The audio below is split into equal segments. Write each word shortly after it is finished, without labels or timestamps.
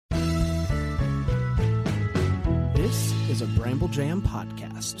is a Bramble Jam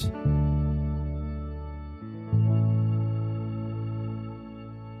podcast.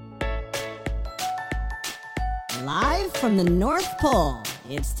 Live from the North Pole,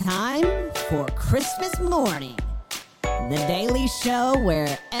 it's time for Christmas Morning, the daily show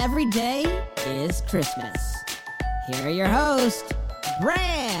where every day is Christmas. Here are your hosts,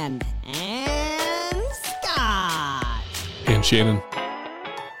 Brand and Scott. And Shannon.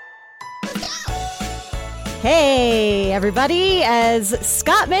 Hey, everybody, as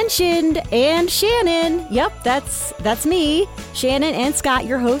Scott mentioned, and Shannon. Yep, that's me, Shannon and Scott,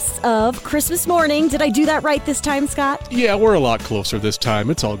 your hosts of Christmas Morning. Did I do that right this time, Scott? Yeah, we're a lot closer this time.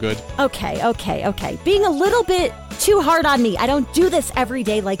 It's all good. Okay. Being a little bit too hard on me. I don't do this every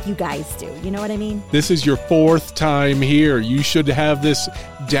day like you guys do. You know what I mean? This is your fourth time here. You should have this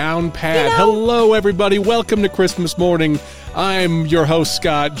down pat. You know, Hello, everybody. Welcome to Christmas Morning. I'm your host,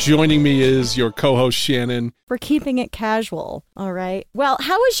 Scott. Joining me is your co-host, Shannon. We're keeping it casual. All right. Well,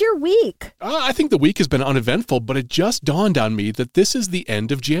 how was your week? I think the week has been uneventful, but it just dawned on me that this is the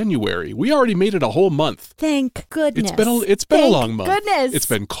end of January. We already made it a whole month. Thank goodness. It's been a long month. Goodness. It's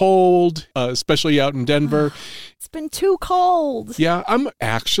been cold, especially out in Denver. It's been too cold. Yeah, I'm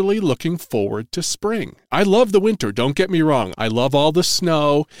actually looking forward to spring. I love the winter, don't get me wrong. I love all the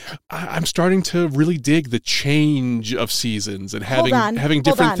snow. I'm starting to really dig the change of seasons and having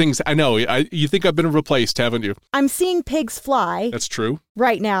different things. I know, you think I've been replaced, haven't you? I'm seeing pigs fly. That's true.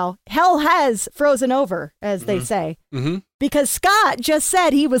 Right now. Hell has frozen over, as they say. Mm-hmm. Because Scott just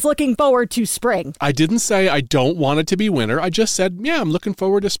said he was looking forward to spring. I didn't say I don't want it to be winter. I just said, yeah, I'm looking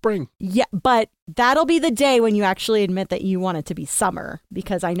forward to spring. Yeah, but that'll be the day when you actually admit that you want it to be summer,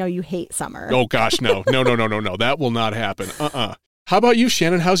 because I know you hate summer. Oh, gosh, no. No. That will not happen. How about you,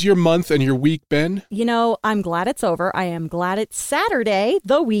 Shannon? How's your month and your week been? You know, I'm glad it's over. I am glad it's Saturday,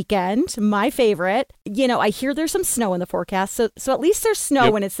 the weekend, my favorite. You know, I hear there's some snow in the forecast, so at least there's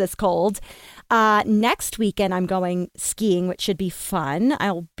snow when it's this cold. Next weekend, I'm going skiing, which should be fun.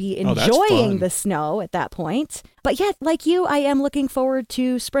 I'll be enjoying the snow at that point. But yeah, like you, I am looking forward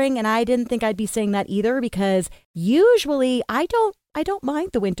to spring, and I didn't think I'd be saying that either, because usually I don't mind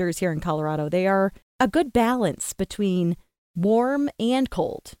the winters here in Colorado. They are a good balance between warm and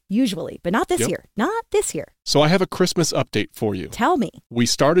cold, usually, but not this year. Not this year. So I have a Christmas update for you. Tell me. We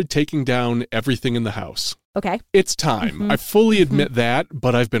started taking down everything in the house. Okay. It's time. Mm-hmm. I fully admit that,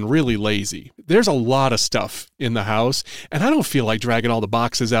 but I've been really lazy. There's a lot of stuff in the house, and I don't feel like dragging all the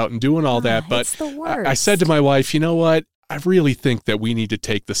boxes out and doing all that, but it's the worst. I said to my wife, you know what? I really think that we need to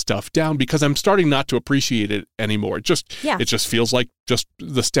take the stuff down, because I'm starting not to appreciate it anymore. It just feels like just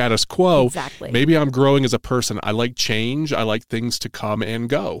the status quo. Exactly. Maybe I'm growing as a person. I like change. I like things to come and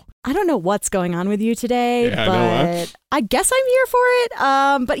go. I don't know what's going on with you today, but I guess I'm here for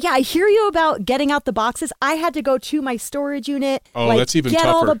it. But yeah, I hear you about getting out the boxes. I had to go to my storage unit. Oh, that's even get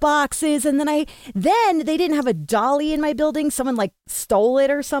tougher. all the boxes, and then they didn't have a dolly in my building. Someone stole it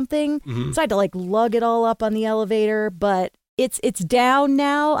or something. Mm-hmm. So I had to lug it all up on the elevator, but it's down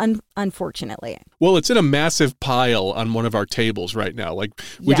now, unfortunately. Well, it's in a massive pile on one of our tables right now.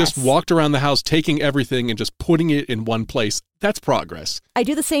 We just walked around the house taking everything and just putting it in one place. That's progress. I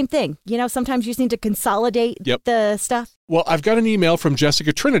do the same thing. You know, sometimes you just need to consolidate the stuff. Well, I've got an email from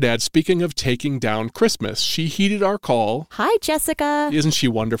Jessica Trinidad, speaking of taking down Christmas. She heeded our call. Hi, Jessica. Isn't she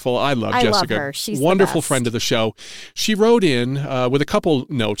wonderful? I love Jessica. I love her. She's wonderful the best. Friend of the show. She wrote in with a couple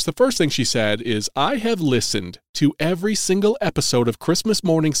notes. The first thing she said is, I have listened to every single episode of Christmas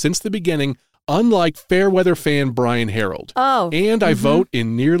Morning since the beginning, unlike Fairweather fan Brian Harold. Oh. And I vote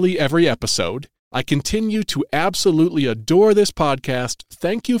in nearly every episode. I continue to absolutely adore this podcast.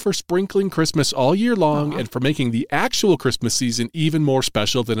 Thank you for sprinkling Christmas all year long and for making the actual Christmas season even more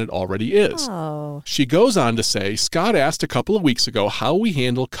special than it already is. Oh. She goes on to say, Scott asked a couple of weeks ago how we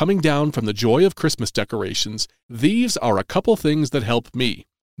handle coming down from the joy of Christmas decorations. These are a couple things that help me.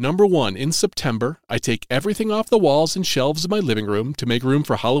 Number 1, in September, I take everything off the walls and shelves of my living room to make room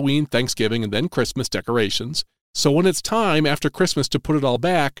for Halloween, Thanksgiving, and then Christmas decorations. So when it's time after Christmas to put it all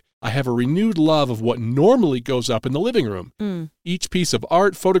back, I have a renewed love of what normally goes up in the living room. Each piece of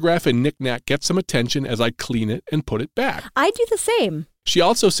art, photograph, and knickknack gets some attention as I clean it and put it back. I do the same. She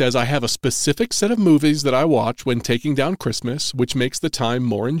also says I have a specific set of movies that I watch when taking down Christmas, which makes the time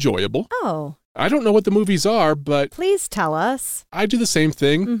more enjoyable. Oh. I don't know what the movies are, but... Please tell us. I do the same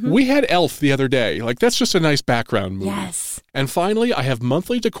thing. Mm-hmm. We had Elf the other day. That's just a nice background movie. Yes. And finally, I have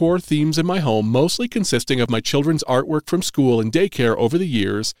monthly decor themes in my home, mostly consisting of my children's artwork from school and daycare over the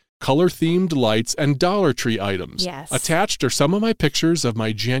years, color-themed lights, and Dollar Tree items. Yes. Attached are some of my pictures of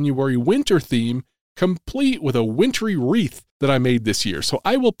my January winter theme complete with a wintry wreath that I made this year. So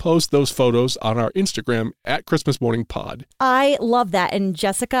I will post those photos on our Instagram at Christmas Morning Pod. I love that. And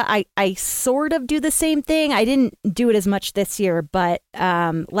Jessica, I sort of do the same thing. I didn't do it as much this year, but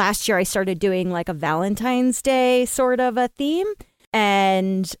last year I started doing like a Valentine's Day sort of a theme.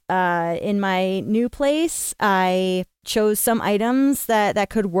 And in my new place, I chose some items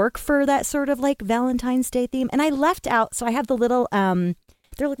that could work for that sort of like Valentine's Day theme. And I left out, so I have the little,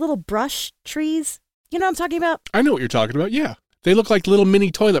 they're like little brush trees. You know what I'm talking about? I know what you're talking about, yeah. They look like little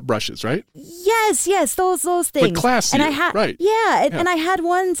mini toilet brushes, right? Yes, those things. But classier, and I had, right. Yeah, and I had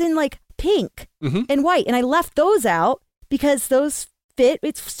ones in like pink and white, and I left those out because those fit.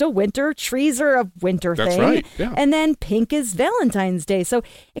 It's still winter. Trees are a winter thing. That's right, yeah. And then pink is Valentine's Day. So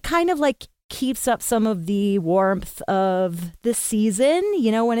it kind of like keeps up some of the warmth of the season.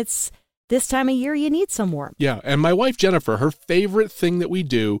 You know, when it's this time of year, you need some warmth. Yeah, and my wife, Jennifer, her favorite thing that we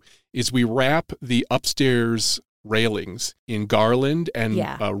do is we wrap the upstairs railings in garland and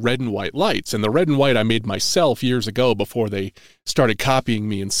red and white lights. And the red and white I made myself years ago before they started copying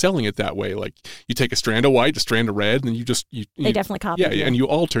me and selling it that way. Like you take a strand of white, a strand of red, and they definitely copy you. And you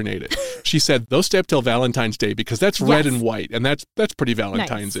alternate it. She said those stay up till Valentine's Day because that's red and white, and that's pretty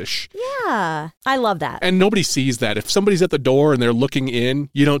Valentine's-ish. Nice. Yeah, I love that. And nobody sees that. If somebody's at the door and they're looking in,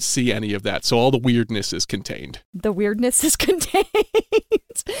 you don't see any of that. So all the weirdness is contained. The weirdness is contained.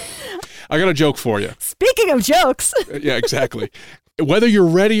 I got a joke for you. Speaking of jokes. Yeah, exactly. Whether you're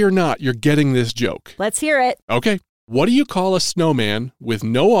ready or not, you're getting this joke. Let's hear it. Okay. What do you call a snowman with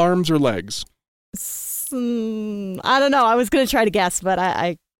no arms or legs? I don't know. I was going to try to guess, but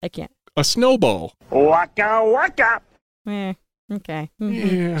I can't. A snowball. Waka waka. Okay.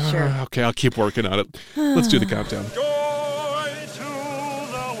 Yeah, Sure. Okay, I'll keep working on it. Let's do the countdown. Joy to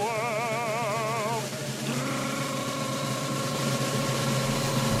the world.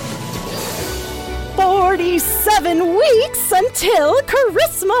 47 weeks until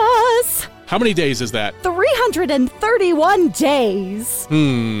Christmas. How many days is that? 331 days.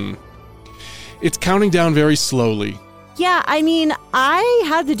 It's counting down very slowly. Yeah, I mean, I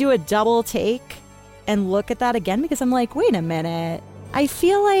had to do a double take and look at that again because I'm like, wait a minute. I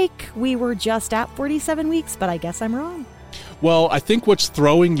feel like we were just at 47 weeks, but I guess I'm wrong. Well, I think what's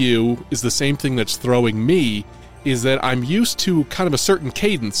throwing you is the same thing that's throwing me, is that I'm used to kind of a certain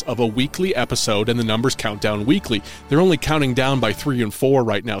cadence of a weekly episode, and the numbers count down weekly. They're only counting down by 3 and 4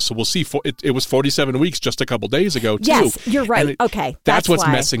 right now, so we'll see. It was 47 weeks just a couple days ago, too. Yes, you're right. Okay, that's what's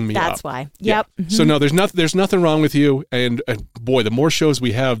why. messing me up. That's why. Yep. Yeah. So no, there's nothing wrong with you, and boy, the more shows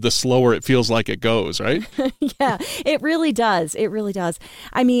we have, the slower it feels like it goes, right? Yeah, it really does. It really does.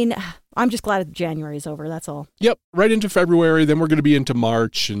 I mean, I'm just glad January's over, that's all. Yep, right into February, then we're going to be into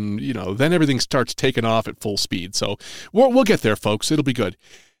March, and, then everything starts taking off at full speed. So we'll get there, folks. It'll be good.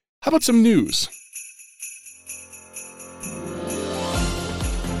 How about some news?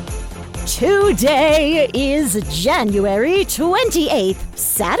 Today is January 28th,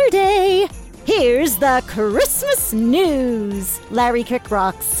 Saturday. Here's the Christmas news. Larry Kick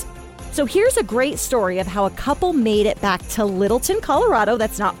rocks. So here's a great story of how a couple made it back to Littleton, Colorado.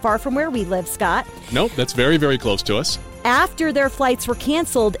 That's not far from where we live, Scott. Nope, that's very, very close to us. After their flights were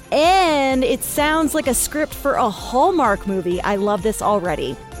canceled, and it sounds like a script for a Hallmark movie. I love this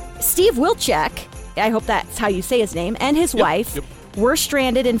already. Steve Wilczek, I hope that's how you say his name, and his wife were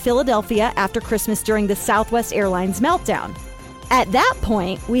stranded in Philadelphia after Christmas during the Southwest Airlines meltdown. At that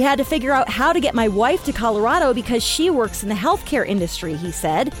point, we had to figure out how to get my wife to Colorado because she works in the healthcare industry, he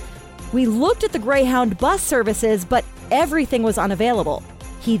said. We looked at the Greyhound bus services, but everything was unavailable.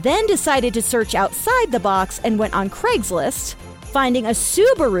 He then decided to search outside the box and went on Craigslist, finding a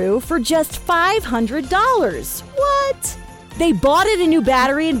Subaru for just $500. What? They bought it a new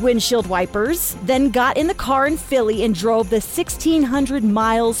battery and windshield wipers, then got in the car in Philly and drove the 1,600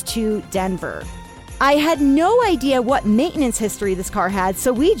 miles to Denver. I had no idea what maintenance history this car had,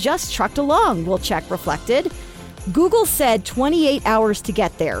 so we just trucked along, Wilczek reflected. Google said 28 hours to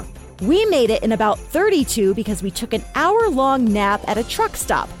get there. We made it in about 32 because we took an hour-long nap at a truck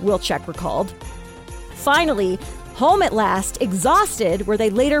stop, Wilczek recalled. Finally, home at last, exhausted, where they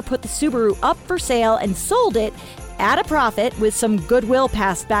later put the Subaru up for sale and sold it at a profit with some goodwill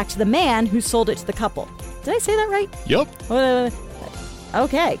passed back to the man who sold it to the couple. Did I say that right? Yep.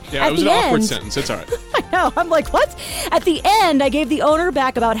 Okay. Yeah, it was an awkward sentence. It's all right. I know. I'm like, what? At the end, I gave the owner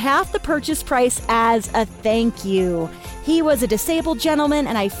back about half the purchase price as a thank you. He was a disabled gentleman,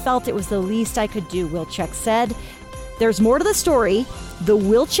 and I felt it was the least I could do, Wilczek said. There's more to the story. The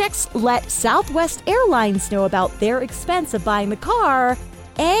Wilczeks let Southwest Airlines know about their expense of buying the car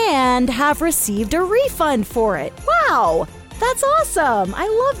and have received a refund for it. Wow! That's awesome. I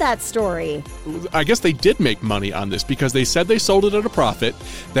love that story. I guess they did make money on this because they said they sold it at a profit.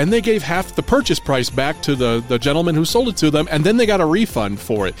 Then they gave half the purchase price back to the gentleman who sold it to them, and then they got a refund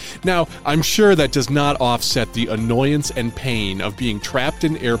for it. Now, I'm sure that does not offset the annoyance and pain of being trapped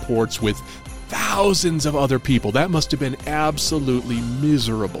in airports with thousands of other people. That must have been absolutely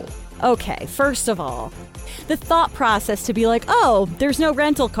miserable. Okay, first of all, the thought process to be like, oh, there's no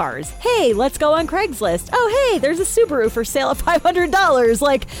rental cars. Hey, let's go on Craigslist. Oh, hey, there's a Subaru for sale at $500.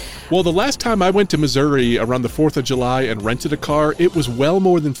 Like, well, the last time I went to Missouri around the 4th of July and rented a car, it was well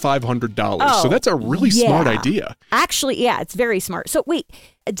more than $500. Oh, so that's a really smart idea. Actually, yeah, it's very smart. So wait,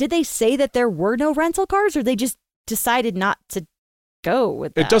 did they say that there were no rental cars, or they just decided not to go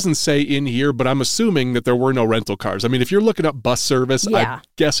with that? It doesn't say in here, but I'm assuming that there were no rental cars. I mean, if you're looking up bus service, Yeah. I'm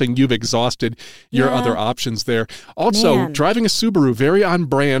guessing you've exhausted your Yeah. other options there. Also, Man. driving a Subaru, very on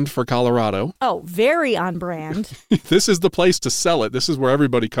brand for Colorado. Oh, very on brand. This is the place to sell it. This is where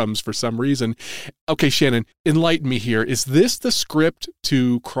everybody comes for some reason. Okay, Shannon, enlighten me here. Is this the script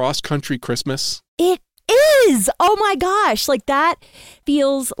to Cross Country Christmas? It is. Oh my gosh. Like, that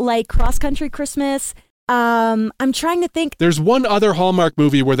feels like Cross Country Christmas. I'm trying to think. There's one other Hallmark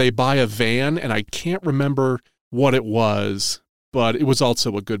movie where they buy a van, and I can't remember what it was, but it was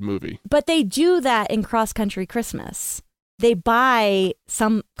also a good movie. But they do that in Cross Country Christmas. They buy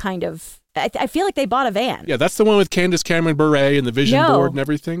some kind of, I feel like they bought a van. Yeah, that's the one with Candace Cameron Bure and the vision No. board and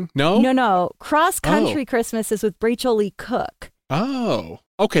everything? No? No. Cross Country Christmas is with Rachel Lee Cook. Oh.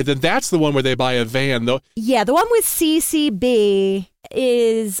 Okay, then that's the one where they buy a van, though. Yeah, the one with CCB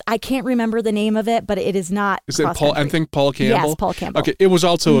is, I can't remember the name of it, but it is not Is it Cross Paul? I Country. think Paul Campbell? Yes, Paul Campbell. Okay, it was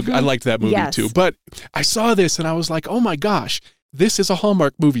also, I liked that movie Yes. too. But I saw this and I was like, oh my gosh, this is a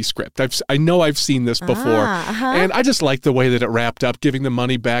Hallmark movie script. I know I've seen this before. Uh-huh. And I just like the way that it wrapped up, giving the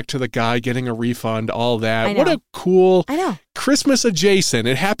money back to the guy, getting a refund, all that. I What know. a cool I know. Christmas adjacent.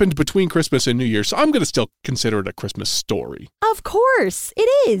 It happened between Christmas and New Year, so I'm going to still consider it a Christmas story. Of course, it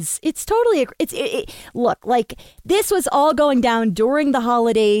is. It's totally, look, like, this was all going down during the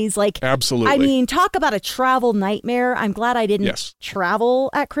holidays. Like, Absolutely. I mean, talk about a travel nightmare. I'm glad I didn't Yes. travel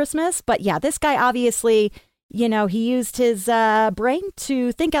at Christmas. But yeah, this guy obviously, he used his brain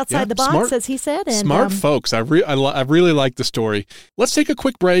to think outside Yeah, the box, smart- as he said. And, Smart folks. I really like the story. Let's take a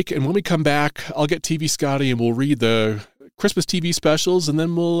quick break, and when we come back, I'll get TV Scotty, and we'll read the Christmas TV specials, and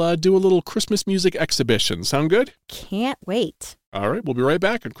then we'll do a little Christmas music exhibition. Sound good? Can't wait. All right, we'll be right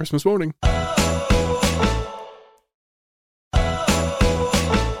back on Christmas morning.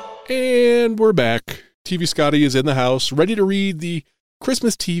 And we're back. TV Scotty is in the house, ready to read the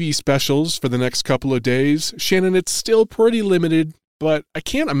Christmas TV specials for the next couple of days. Shannon, it's still pretty limited, but I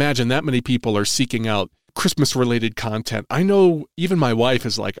can't imagine that many people are seeking out Christmas-related content. I know even my wife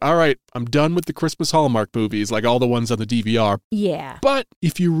is like, all right, I'm done with the Christmas Hallmark movies, like all the ones on the DVR. Yeah. But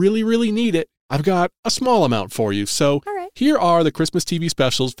if you really, really need it, I've got a small amount for you. So All right. here are the Christmas TV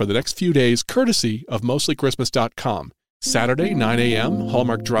specials for the next few days, courtesy of mostlychristmas.com. Saturday, 9 a.m.,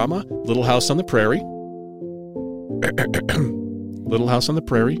 Hallmark drama, Little House on the Prairie. Little House on the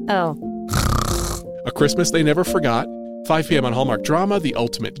Prairie. Oh. A Christmas They Never Forgot. 5 p.m. on Hallmark Drama, The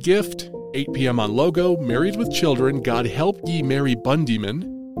Ultimate Gift. 8 p.m. on Logo, Married with Children, God Help Ye Merry Bundyman.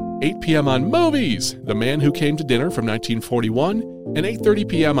 8 p.m. on Movies, The Man Who Came to Dinner from 1941. And 8:30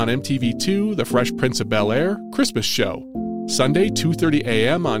 p.m. on MTV2, The Fresh Prince of Bel-Air, Christmas Show. Sunday, 2:30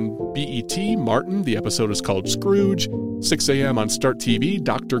 a.m. on BET, Martin, the episode is called Scrooge. 6 a.m. on Start TV,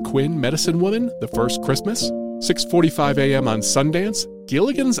 Dr. Quinn, Medicine Woman, The First Christmas. 6:45 a.m. on Sundance,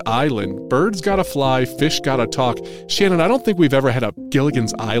 Gilligan's Island, Birds Gotta Fly, Fish Gotta Talk. Shannon, I don't think we've ever had a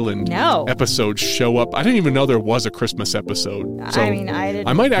Gilligan's Island No. episode show up. I didn't even know there was a Christmas episode. So I mean, I didn't.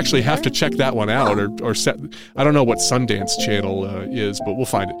 I might actually have to check that one out or set. I don't know what Sundance channel is, but we'll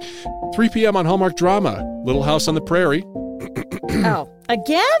find it. 3 p.m. on Hallmark Drama, Little House on the Prairie. Oh,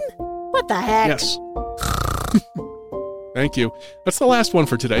 again? What the heck? Yes. Thank you. That's the last one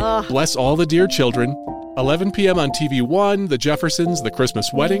for today. Ugh. Bless all the dear children. 11 p.m. on TV1, The Jeffersons, The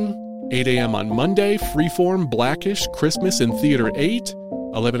Christmas Wedding. 8 a.m. on Monday, Freeform, Blackish, Christmas in Theater 8.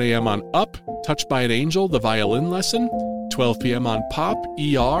 11 a.m. on Up, Touched by an Angel, The Violin Lesson. 12 p.m. on Pop,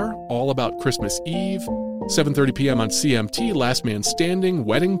 ER, All About Christmas Eve. 7:30 p.m. on CMT, Last Man Standing,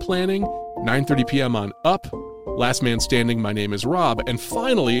 Wedding Planning. 9:30 p.m. on Up, Last Man Standing, My Name is Rob. And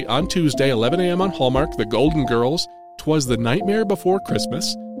finally, on Tuesday, 11 a.m. on Hallmark, The Golden Girls, 'Twas the Nightmare Before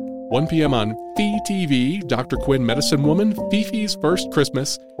Christmas. 1 p.m. on FeeTV, Dr. Quinn, Medicine Woman, Fifi's First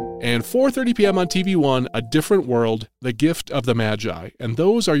Christmas. And 4:30 p.m. on TV1, A Different World, The Gift of the Magi. And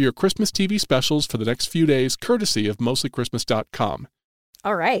those are your Christmas TV specials for the next few days, courtesy of mostlychristmas.com.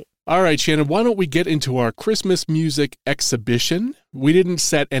 All right. All right, Shannon, why don't we get into our Christmas music exhibition? We didn't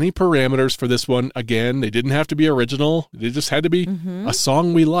set any parameters for this one. Again, they didn't have to be original. They just had to be a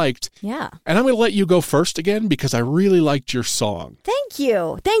song we liked. Yeah. And I'm going to let you go first again because I really liked your song. Thank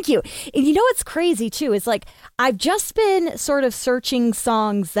you. Thank you. And you know what's crazy, too, is like I've just been sort of searching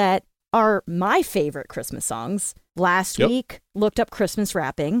songs that are my favorite Christmas songs. Last week, looked up Christmas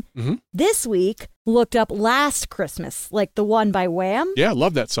Wrapping. This week, looked up Last Christmas, like the one by Wham. Yeah,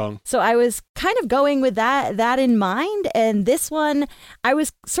 love that song. So I was kind of going with that in mind. And this one, I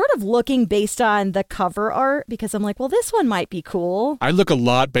was sort of looking based on the cover art because I'm like, well, this one might be cool. I look a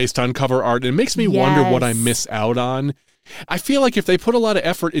lot based on cover art, and it makes me wonder what I miss out on. I feel like if they put a lot of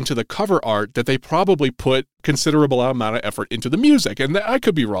effort into the cover art, that they probably put considerable amount of effort into the music, and I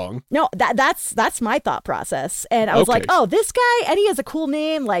could be wrong. No, that's my thought process. And I was like, oh, this guy, and he has a cool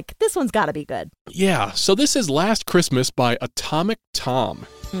name. Like, this one's got to be good. Yeah, so this is Last Christmas by Atomic Tom.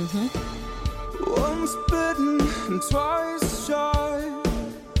 Once bitten and twice shy,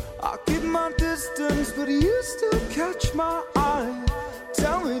 I keep my distance, but you still catch my eye.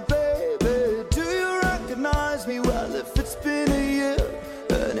 Tell me, baby, do you recognize me? Well, if it's been a year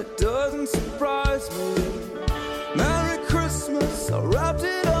and it doesn't surprise me. Merry Christmas, I wrapped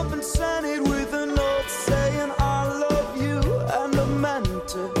it up and sent it with a note saying I love you, and I meant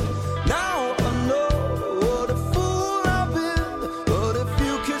it. Now I know what a fool I've been, but if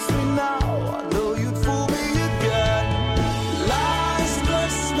you kiss me now, I know you'd fool me again. Last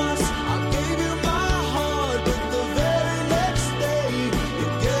Christmas, I gave you my heart, but the very next day, you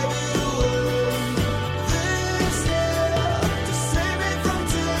gave it away. This year, to save me from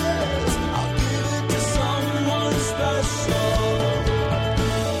tears, I'll give it to someone special.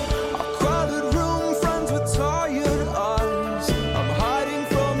 A crowded room, friends with tired eyes. I'm hiding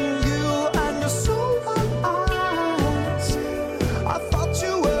from you, and so am I. I thought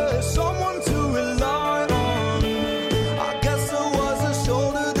you were someone to rely on. I guess I was a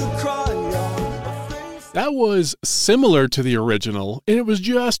shoulder to cry on. A face That was similar to the original, and it was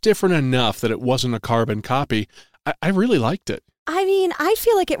just different enough that it wasn't a carbon copy. I really liked it. I mean, I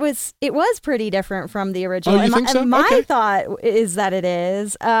feel like it was pretty different from the original. Oh, you think so? And my Okay. thought is that it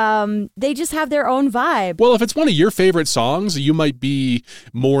is. They just have their own vibe. Well, if it's one of your favorite songs, you might be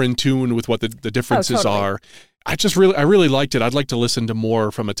more in tune with what the differences totally. are. I really liked it. I'd like to listen to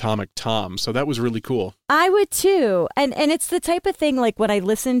more from Atomic Tom, so that was really cool. I would too. And it's the type of thing like when I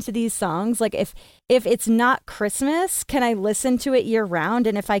listen to these songs, like if it's not Christmas, can I listen to it year round?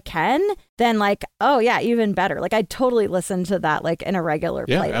 And if I can, then like, oh yeah, even better. Like I'd totally listen to that like in a regular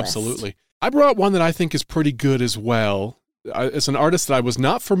Yeah, playlist. absolutely. I brought one that I think is pretty good as well. It's an artist that I was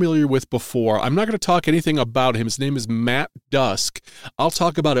not familiar with before. I'm not going to talk anything about him. His name is Matt Dusk. I'll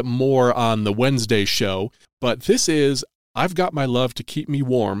talk about it more on the Wednesday show. But this is I've Got My Love to Keep Me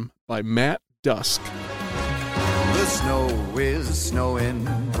Warm by Matt Dusk. The snow is snowing,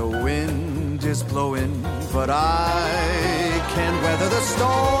 the wind is blowing, but I can weather the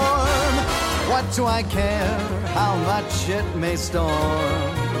storm. What do I care how much it may storm?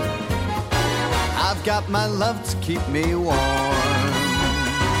 I've got my love to keep me warm.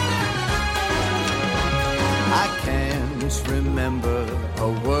 I can't remember a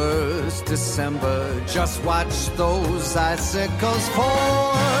worse December. Just watch those icicles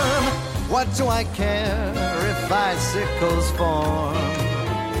form. What do I care if icicles form?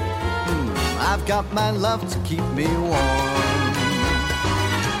 I've got my love to keep me warm.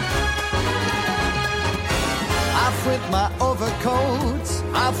 Off with my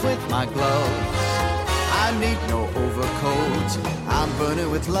overcoat, off with my gloves. I need no overcoat, I'm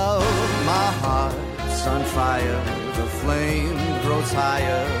burning with love. My heart's on fire, the flame grows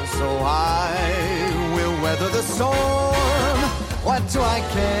higher, so I will weather the storm. What do I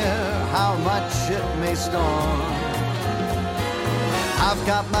care how much it may storm? I've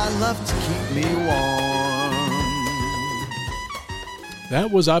got my love to keep me warm. That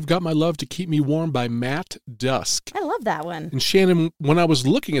was I've Got My Love to Keep Me Warm by Matt Dusk. I love that one. And Shannon, when I was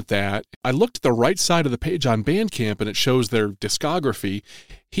looking at that, I looked at the right side of the page on Bandcamp and it shows their discography.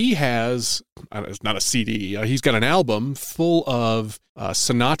 He has, it's not a CD, he's got an album full of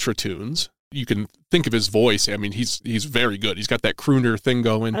Sinatra tunes. You can think of his voice. I mean, he's very good. He's got that crooner thing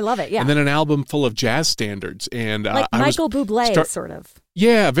going. I love it, yeah. And then an album full of jazz standards. And Like Michael Bublé, sort of.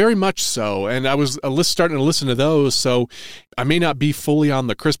 Yeah, very much so. And I was starting to listen to those, so I may not be fully on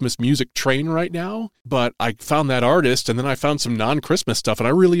the Christmas music train right now, but I found that artist, and then I found some non-Christmas stuff, and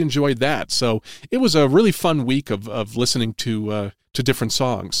I really enjoyed that. So it was a really fun week of listening to different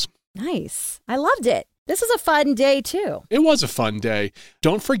songs. Nice. I loved it. This was a fun day, too. It was a fun day.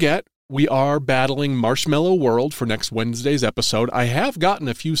 Don't forget, we are battling Marshmallow World for next Wednesday's episode. I have gotten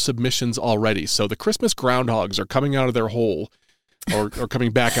a few submissions already, so the Christmas groundhogs are coming out of their hole, or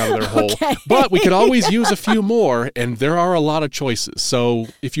coming back out of their hole. Okay. But we could always use a few more, and there are a lot of choices. So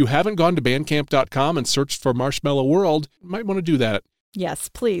if you haven't gone to bandcamp.com and searched for Marshmallow World, you might want to do that. Yes,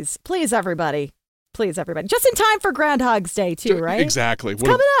 please. Please, everybody. Please, everybody. Just in time for Groundhog's Day, too, right? Exactly. It's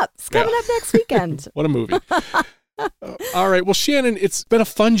coming up. It's coming up next weekend. What a movie. All right. Well, Shannon, it's been a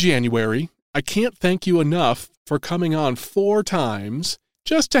fun January. I can't thank you enough for coming on 4 times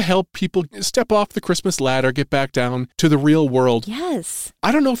just to help people step off the Christmas ladder, get back down to the real world. Yes.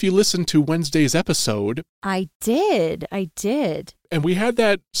 I don't know if you listened to Wednesday's episode. I did. And we had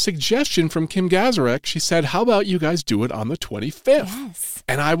that suggestion from Kim Gazarek. She said, how about you guys do it on the 25th? Yes.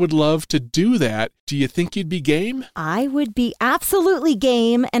 And I would love to do that. Do you think you'd be game? I would be absolutely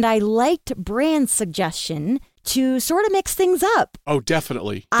game, and I liked Brand's suggestion to sort of mix things up. Oh,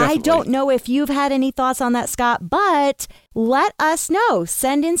 definitely. I don't know if you've had any thoughts on that, Scott, but let us know.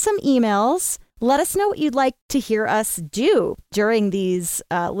 Send in some emails. Let us know what you'd like to hear us do during these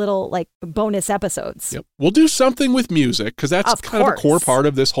little like bonus episodes. Yep. We'll do something with music because that's kind of a core part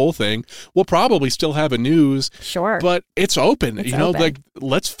of this whole thing. We'll probably still have a news. Sure. But it's open. It's open. Like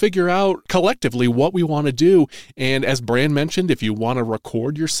let's figure out collectively what we want to do. And as Brand mentioned, if you want to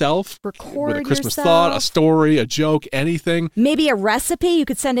record yourself with a Christmas thought, a story, a joke, anything. Maybe a recipe. You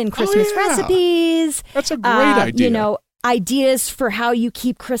could send in Christmas recipes. That's a great idea. Ideas for how you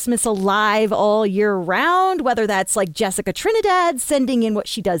keep Christmas alive all year round, whether that's like Jessica Trinidad sending in what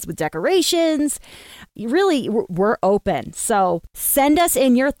she does with decorations. Really, we're open. So send us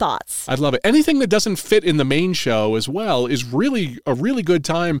in your thoughts. I'd love it. Anything that doesn't fit in the main show as well is really a really good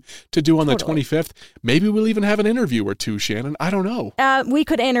time to do on the 25th. Maybe we'll even have an interview or two, Shannon. I don't know. We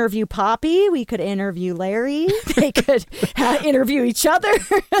could interview Poppy. We could interview Larry. They could interview each other.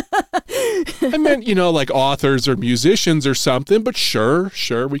 I meant, like authors or musicians or something, but sure,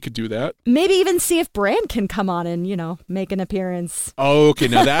 we could do that. Maybe even see if Brand can come on and, make an appearance. Okay,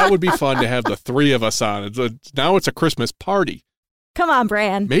 now that would be fun to have the 3 of us on. Now it's a Christmas party. Come on,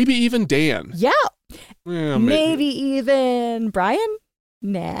 Brand. Maybe even Dan. Yeah. Maybe even Brian?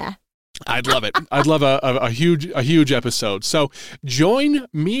 Nah. I'd love it. I'd love a huge episode. So join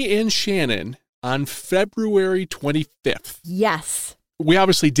me and Shannon on February 25th. Yes. We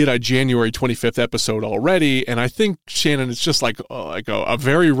obviously did a January 25th episode already, and I think, Shannon, it's just like a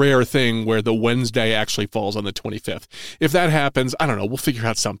very rare thing where the Wednesday actually falls on the 25th. If that happens, I don't know, we'll figure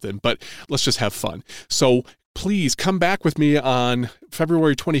out something, but let's just have fun. So please come back with me on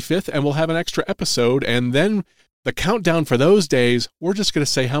February 25th, and we'll have an extra episode, and then the countdown for those days, we're just going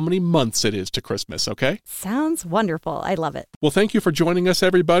to say how many months it is to Christmas, okay? Sounds wonderful. I love it. Well, thank you for joining us,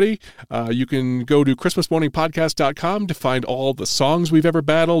 everybody. You can go to ChristmasMorningPodcast.com to find all the songs we've ever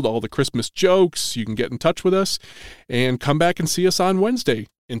battled, all the Christmas jokes. You can get in touch with us and come back and see us on Wednesday.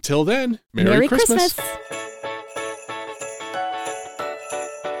 Until then, Merry Christmas.